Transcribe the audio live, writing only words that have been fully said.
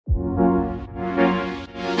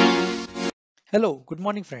Hello, good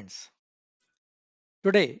morning friends.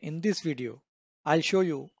 Today in this video, I'll show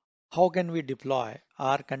you how can we deploy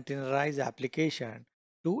our containerized application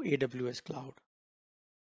to AWS Cloud.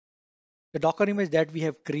 The Docker image that we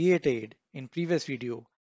have created in previous video,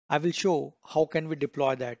 I will show how can we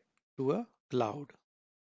deploy that to a cloud.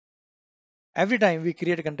 Every time we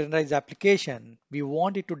create a containerized application, we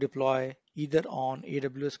want it to deploy either on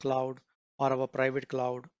AWS Cloud or our private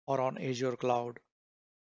cloud or on Azure Cloud.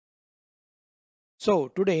 So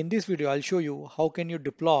today in this video, I'll show you how can you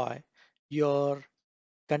deploy your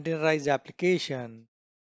containerized application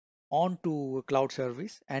onto a cloud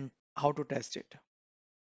service and how to test it.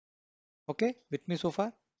 Okay, with me so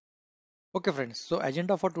far? Okay, friends. So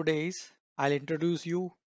agenda for today is I'll introduce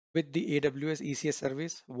you with the AWS ECS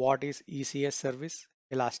service. What is ECS service?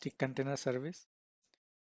 Elastic Container Service.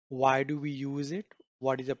 Why do we use it?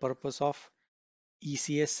 What is the purpose of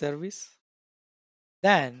ECS service?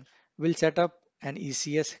 Then we'll set up an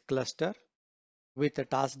ECS cluster with a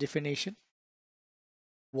task definition.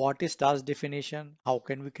 What is task definition? How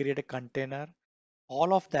can we create a container?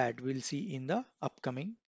 All of that we'll see in the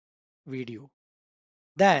upcoming video.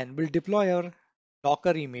 Then we'll deploy our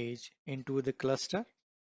Docker image into the cluster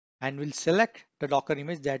and we'll select the Docker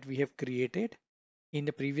image that we have created in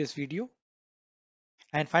the previous video.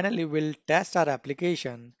 And finally, we'll test our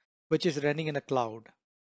application, which is running in the cloud.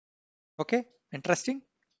 Okay, interesting?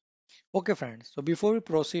 Okay, friends. So before we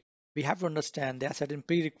proceed, we have to understand there are certain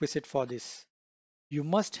prerequisites for this. You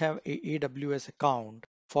must have a AWS account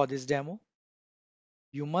for this demo.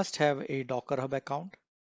 You must have a Docker Hub account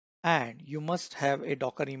and you must have a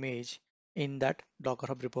Docker image in that Docker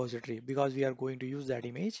Hub repository because we are going to use that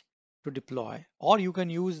image to deploy. Or you can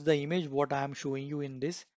use the image what I am showing you in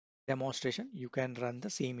this demonstration. You can run the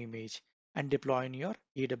same image and deploy in your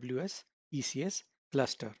AWS ECS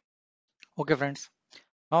cluster. Okay, friends.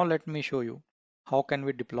 Now let me show you how can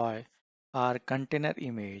we deploy our container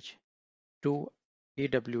image to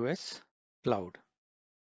AWS cloud.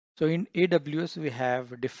 So in AWS, we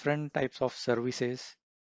have different types of services.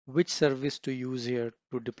 Which service to use here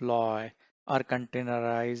to deploy our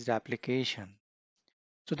containerized application?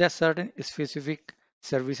 So there are certain specific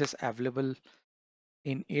services available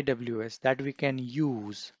in AWS that we can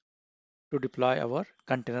use to deploy our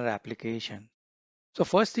container application. So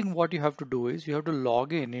first thing what you have to do is you have to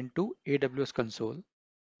log in into AWS console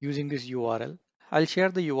using this URL. I'll share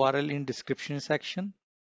the URL in description section.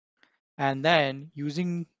 And then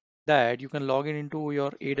using that, you can log in into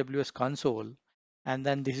your AWS console. And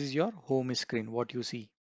then this is your home screen, what you see.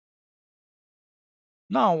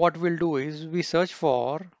 Now, what we'll do is we search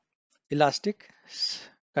for Elastic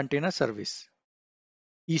Container Service,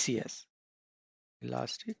 ECS,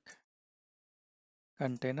 Elastic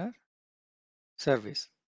Container Service.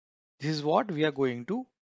 This is what we are going to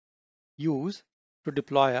use to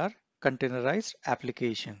deploy our containerized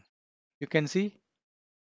application. You can see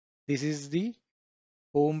this is the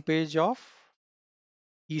home page of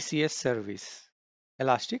ECS service,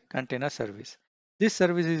 Elastic Container Service. This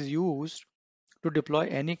service is used to deploy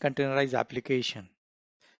any containerized application.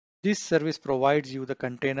 This service provides you the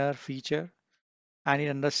container feature and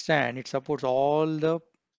it supports all the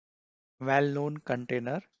well-known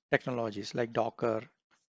container technologies like Docker.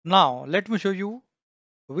 Now, let me show you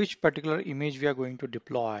which particular image we are going to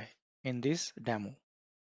deploy in this demo.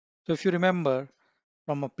 So if you remember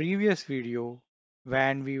from a previous video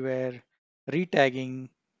when we were retagging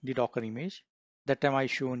the Docker image, that time I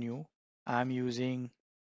shown you I'm using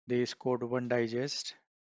this code one digest,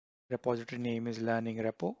 repository name is learning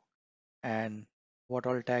repo, and what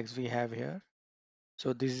all tags we have here.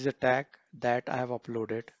 So this is a tag that I have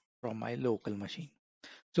uploaded from my local machine.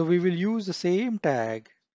 So we will use the same tag,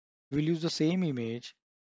 we'll use the same image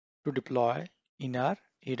to deploy in our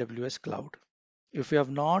AWS cloud. If you have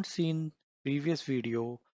not seen previous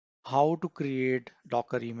video, how to create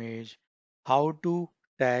Docker image, how to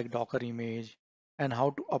tag Docker image, and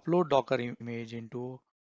how to upload Docker image into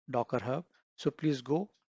Docker Hub, so please go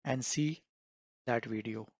and see that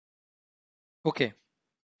video. Okay,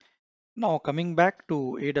 now coming back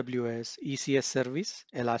to AWS ECS service,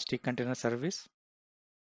 Elastic Container Service,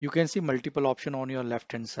 you can see multiple option on your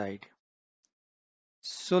left hand side.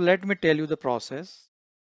 So let me tell you the process.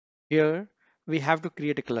 Here we have to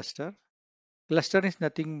create a cluster. Cluster is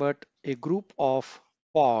nothing but a group of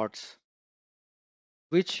pods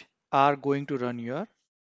which are going to run your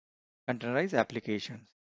containerized applications.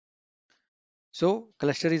 So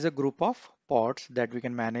cluster is a group of pods that we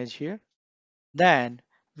can manage here. Then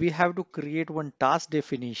we have to create one task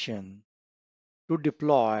definition to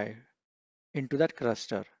deploy into that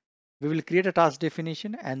cluster. We will create a task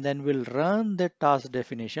definition and then we'll run the task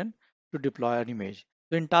definition to deploy an image.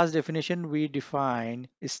 So in task definition, we define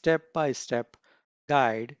a step-by-step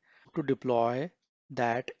guide to deploy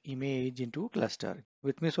that image into cluster.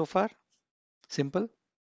 With me so far? Simple.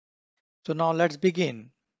 So now let's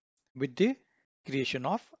begin with the creation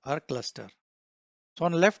of our cluster. So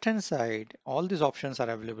on left hand side, all these options are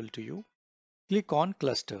available to you. Click on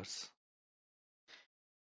clusters.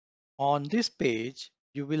 On this page,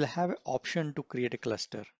 you will have an option to create a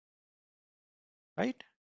cluster, right?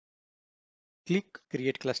 Click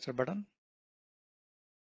create cluster button.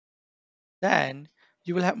 Then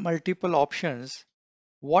you will have multiple options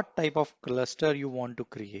what type of cluster you want to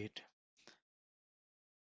create,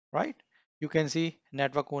 right? You can see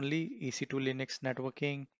network only, EC2 Linux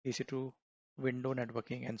networking, EC2 window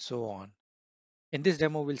networking, and so on. In this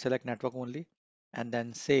demo, we'll select network only and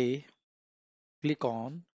then say, click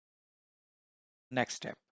on next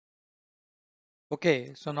step.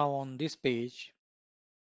 Okay, so now on this page,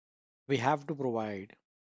 we have to provide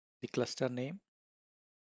the cluster name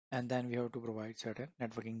and then we have to provide certain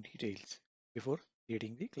networking details before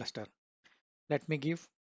creating the cluster. Let me give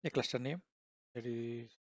a cluster name, that is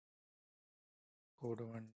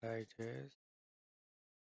code1 digest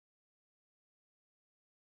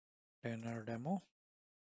container demo,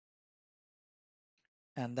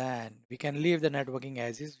 and then we can leave the networking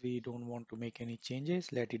as is. We don't want to make any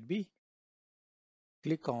changes, let it be.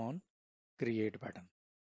 Click on create button.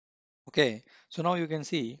 Okay, so now you can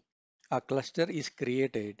see a cluster is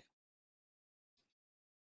created,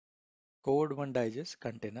 code1 digest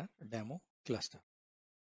container demo cluster.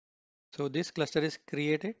 So this cluster is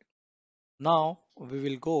created. Now we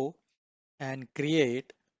will go and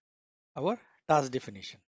create our task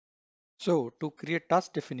definition. So to create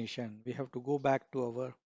task definition, we have to go back to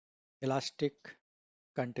our Elastic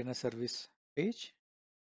Container Service page.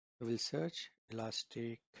 We will search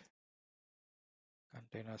Elastic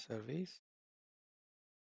Container Service.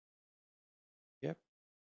 Yep.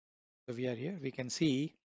 So we are here. We can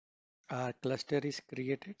see our cluster is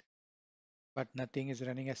created, but nothing is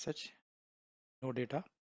running as such. No data.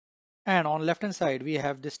 And on left hand side, we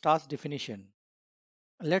have this task definition.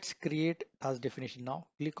 Let's create task definition now.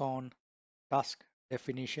 Click on task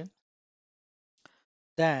definition.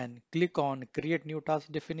 Then click on create new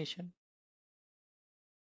task definition.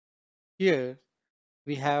 Here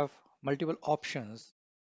we have multiple options.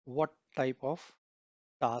 What type of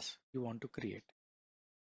task you want to create?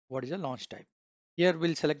 What is the launch type? Here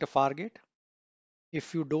we'll select a Fargate.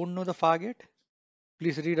 If you don't know the Fargate,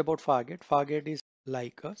 please read about Fargate. Fargate is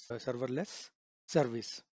like a serverless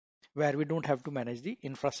service where we don't have to manage the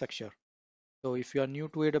infrastructure. So if you are new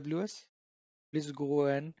to AWS, please go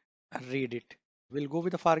and read it. We'll go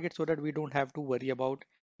with the Fargate so that we don't have to worry about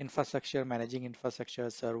infrastructure, managing infrastructure,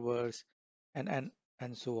 servers, and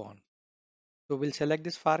so on. So we'll select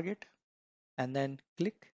this Fargate and then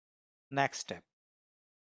click next step.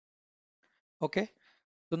 Okay.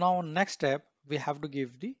 So now on next step, we have to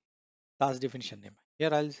give the task definition name.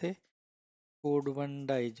 Here I'll say code1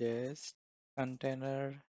 digest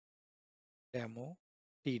container demo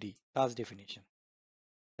td task definition.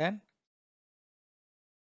 Then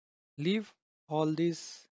leave all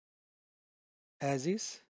these as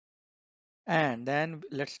is, and then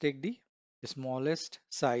let's take the smallest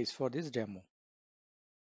size for this demo,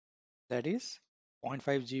 that is 0.5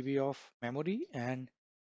 GB of memory and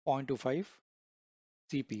 0.25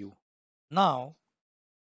 CPU. Now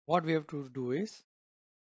what we have to do is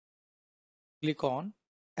click on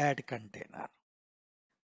add container.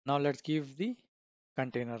 Now let's give the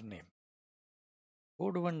container name,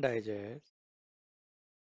 code1 digest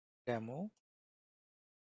demo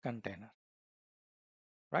container,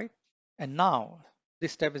 right? And now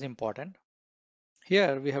this step is important.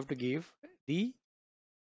 Here we have to give the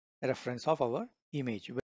reference of our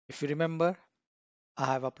image. If you remember, I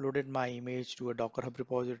have uploaded my image to a Docker Hub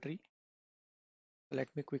repository. Let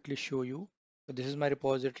me quickly show you. So this is my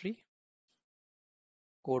repository,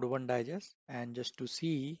 code1 digest, and just to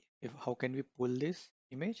see if how can we pull this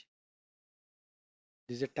image.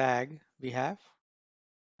 This is a tag we have,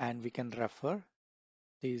 and we can refer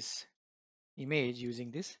this image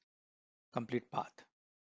using this complete path.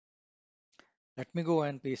 Let me go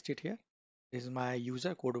and paste it here. This is my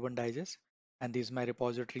user code1 digest, and this is my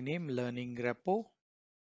repository name, learning repo,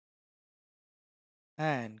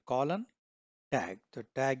 and colon tag, the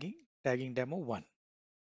tagging demo 1.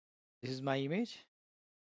 This is my image.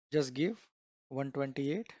 Just give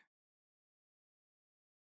 128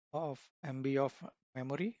 of MB of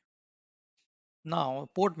memory. Now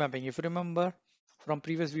port mapping, if you remember from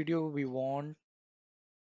previous video, we want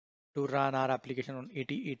to run our application on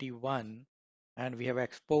 8081 and we have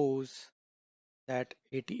exposed that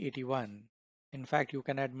 8081. In fact, you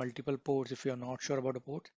can add multiple ports if you're not sure about a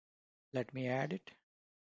port. Let me add it.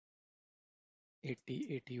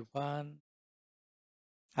 8081.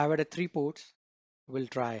 I've added 3 ports. We'll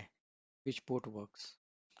try which port works.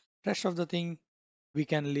 Rest of the thing, we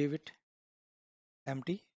can leave it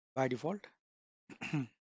empty by default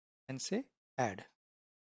and say add.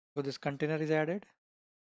 So this container is added.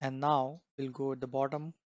 And now we'll go at the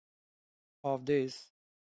bottom of this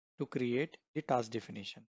to create the task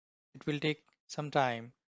definition. It will take some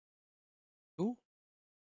time to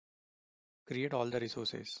create all the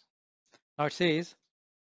resources. Now it says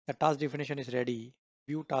the task definition is ready.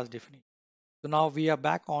 View task definition. So now we are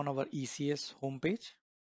back on our ECS homepage,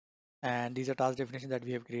 and these are task definitions that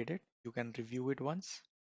we have created. You can review it once.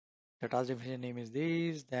 The task definition name is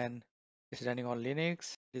this, then it's running on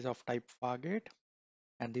Linux, it is of type Fargate,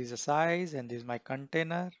 and this is the size, and this is my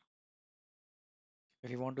container. If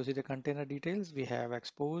you want to see the container details, we have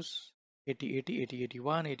expose 8080,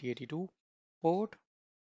 8081, 8082 port,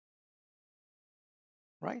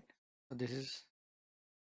 right? So this is,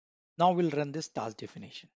 now we'll run this task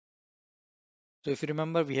definition. So if you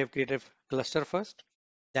remember, we have created a cluster first,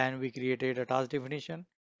 then we created a task definition.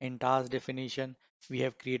 In task definition, we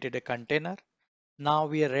have created a container. Now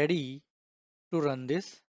we are ready to run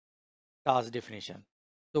this task definition.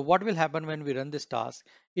 So what will happen when we run this task?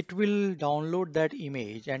 It will download that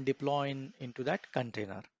image and deploy into that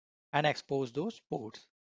container and expose those ports.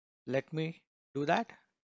 Let me do that.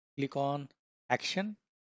 Click on action,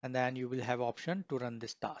 and then you will have option to run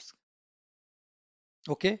this task.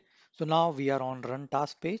 Okay, so now we are on run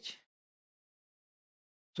task page.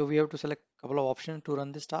 So we have to select a couple of options to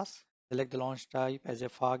run this task. Select the launch type as a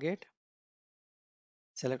Fargate.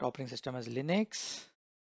 Select operating system as Linux.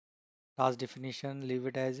 Task definition, leave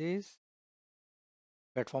it as is.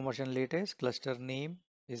 Platform version latest. Cluster name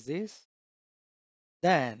is this.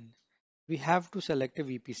 Then we have to select a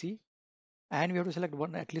VPC, and we have to select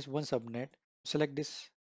at least one subnet. Select this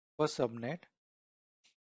first subnet.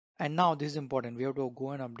 And now this is important. We have to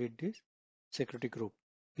go and update this security group.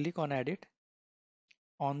 Click on edit.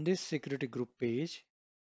 On this security group page,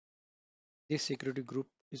 this security group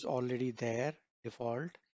is already there,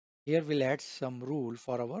 default. Here we'll add some rule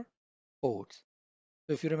for our ports.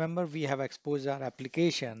 So if you remember, we have exposed our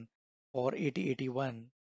application for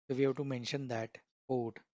 8081. So we have to mention that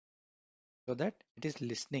port so that it is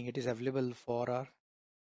listening, it is available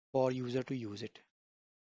for user to use it.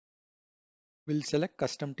 We'll select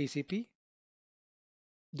custom TCP.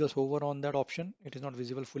 Just hover on that option. It is not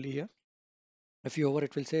visible fully here. If you hover,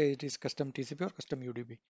 it will say it is custom TCP or custom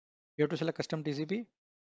UDP. You have to select custom TCP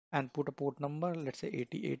and put a port number, let's say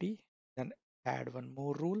 8080. Then add one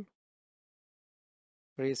more rule.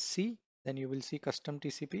 Press C. Then you will see custom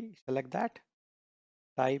TCP. Select that.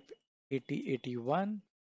 Type 8081.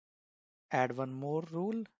 Add one more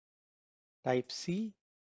rule. Type C.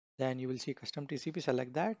 Then you will see custom TCP.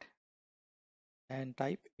 Select that and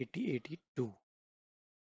type 8082.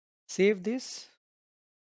 Save this.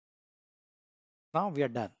 Now we are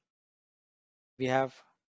done. We have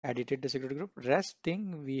edited the security group. Rest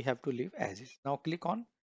thing we have to leave as is. Now click on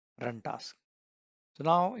run task. So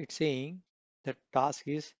now it's saying the task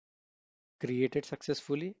is created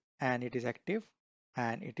successfully and it is active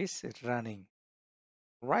and it is running,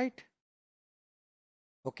 right?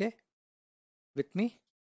 Okay, with me,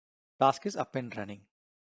 task is up and running.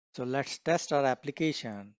 So let's test our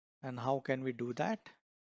application. And how can we do that?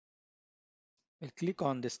 We'll click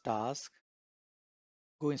on this task,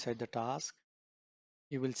 go inside the task.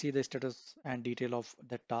 You will see the status and detail of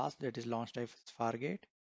the task, that is launch type Fargate.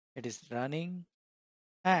 It is running,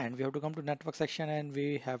 and we have to come to network section and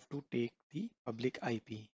we have to take the public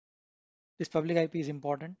IP. This public IP is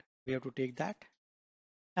important. We have to take that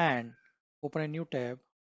and open a new tab,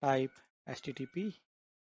 type http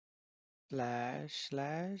 /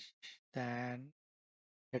 then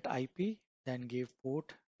get IP, then give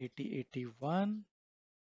port 8081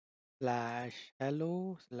 /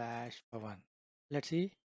 hello / Pavan. Let's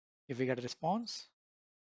see if we get a response.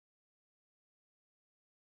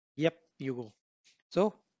 Yep, you go.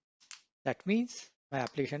 So that means my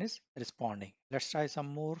application is responding. Let's try some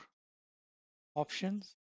more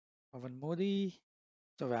options. Pavan Modi.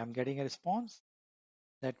 So I'm getting a response.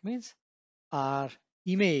 That means our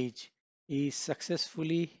image is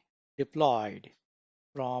successfully deployed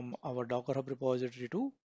from our Docker Hub repository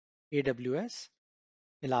to AWS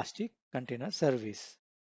Elastic Container Service.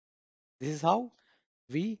 This is how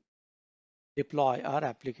we deploy our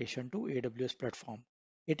application to AWS platform.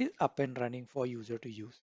 It is up and running for user to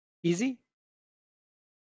use. Easy?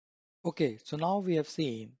 Okay, so now we have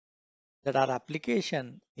seen that our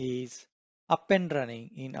application is up and running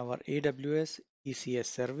in our AWS ECS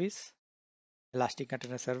service, Elastic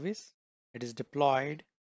Container Service. It is deployed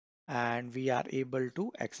and we are able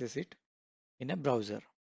to access it in a browser.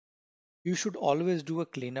 You should always do a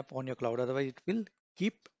cleanup on your cloud, otherwise it will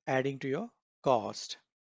keep adding to your cost.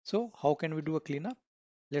 So how can we do a cleanup?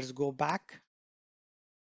 Let's go back.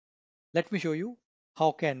 Let me show you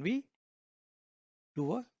how can we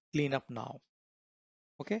do a cleanup now.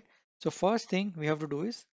 Okay. So first thing we have to do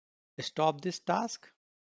is stop this task.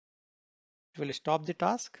 It will stop the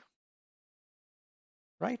task,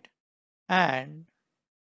 right? And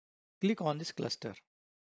click on this cluster.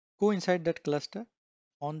 Go inside that cluster.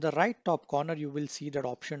 On the right top corner, you will see that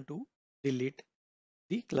option to delete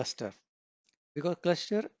the cluster, because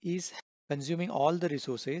cluster is consuming all the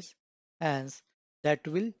resources, hence that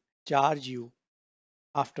will charge you.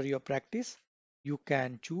 After your practice, you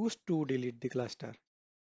can choose to delete the cluster.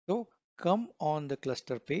 So come on the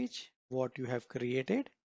cluster page, what you have created,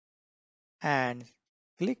 and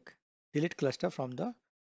click delete cluster from the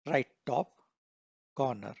right top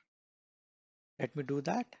corner. Let me do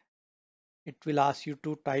that. It will ask you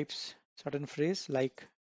to type certain phrase like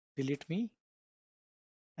delete me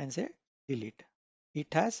and say delete.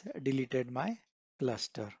 It has deleted my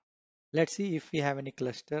cluster. Let's see if we have any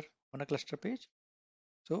cluster on a cluster page.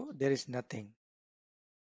 So there is nothing.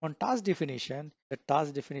 On task definition, the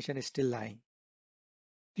task definition is still lying.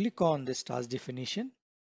 Click on this task definition,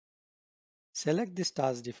 select this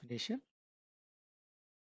task definition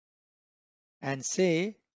and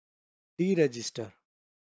say deregister.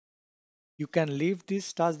 You can leave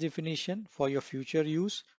this task definition for your future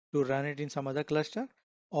use to run it in some other cluster,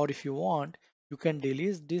 or if you want, you can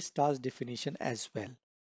delete this task definition as well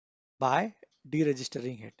by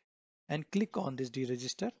deregistering it, and click on this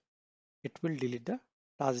deregister. It will delete the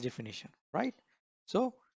task definition, right?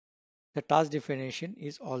 So the task definition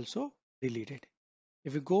is also deleted.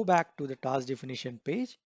 If we go back to the task definition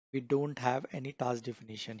page, we don't have any task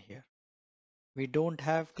definition here. We don't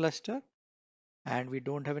have cluster and we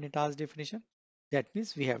don't have any task definition. That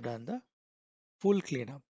means we have done the full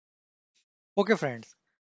cleanup. Okay, friends.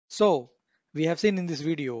 So we have seen in this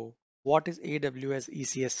video what is AWS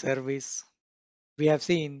ECS service. We have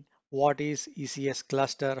seen what is ECS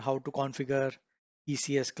cluster, how to configure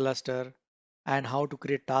ECS cluster, and how to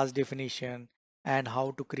create task definition and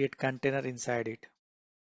how to create container inside it.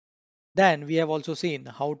 Then we have also seen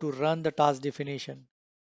how to run the task definition,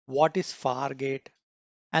 what is Fargate,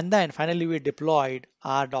 and then finally we deployed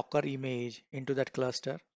our Docker image into that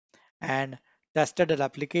cluster and tested that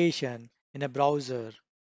application in a browser.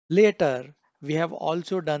 Later, we have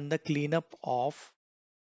also done the cleanup of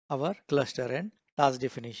our cluster and task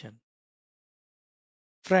definition.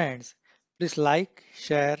 Friends, please like,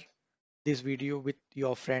 share this video with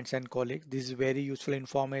your friends and colleagues. This is very useful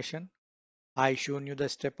information. I shown you the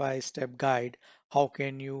step-by-step guide. How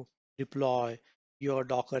can you deploy your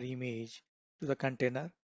Docker image to the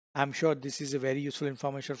container? I'm sure this is a very useful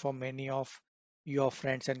information for many of your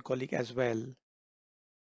friends and colleagues as well.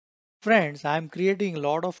 Friends, I'm creating a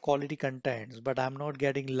lot of quality contents, but I'm not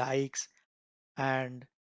getting likes and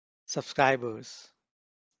subscribers.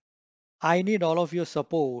 I need all of your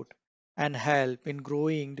support and help in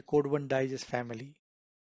growing the Code One Digest family.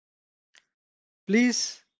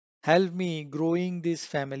 Please help me growing this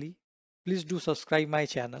family. Please do subscribe my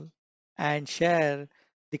channel and share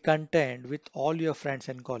the content with all your friends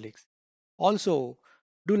and colleagues. Also,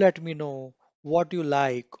 do let me know what you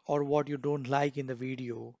like or what you don't like in the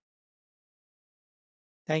video.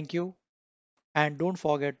 Thank you, and don't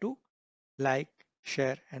forget to like,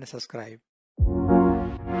 share and subscribe.